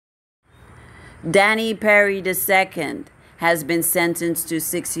Danny Perry II has been sentenced to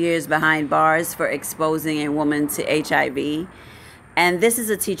 6 years behind bars for exposing a woman to HIV. And this is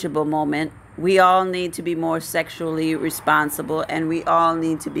a teachable moment. We all need to be more sexually responsible, and we all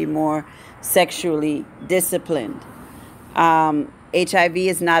need to be more sexually disciplined. HIV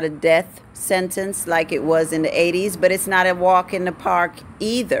is not a death sentence like it was in the 80s, but it's not a walk in the park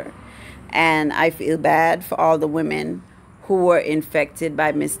either. And I feel bad for all the women who were infected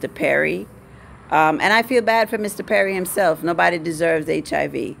by Mr. Perry. And I feel bad for Mr. Perry himself. Nobody deserves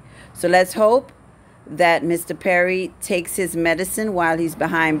HIV. So let's hope that Mr. Perry takes his medicine while he's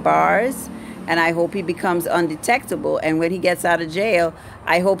behind bars. And I hope he becomes undetectable. And when he gets out of jail,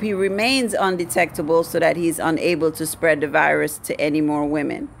 I hope he remains undetectable so that he's unable to spread the virus to any more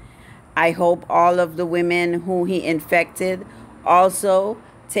women. I hope all of the women who he infected also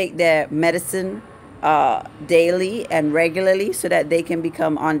take their medicine daily and regularly so that they can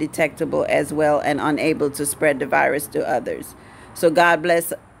become undetectable as well and unable to spread the virus to others. So God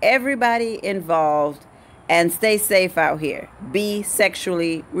bless everybody involved and stay safe out here. Be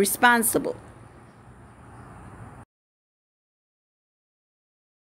sexually responsible.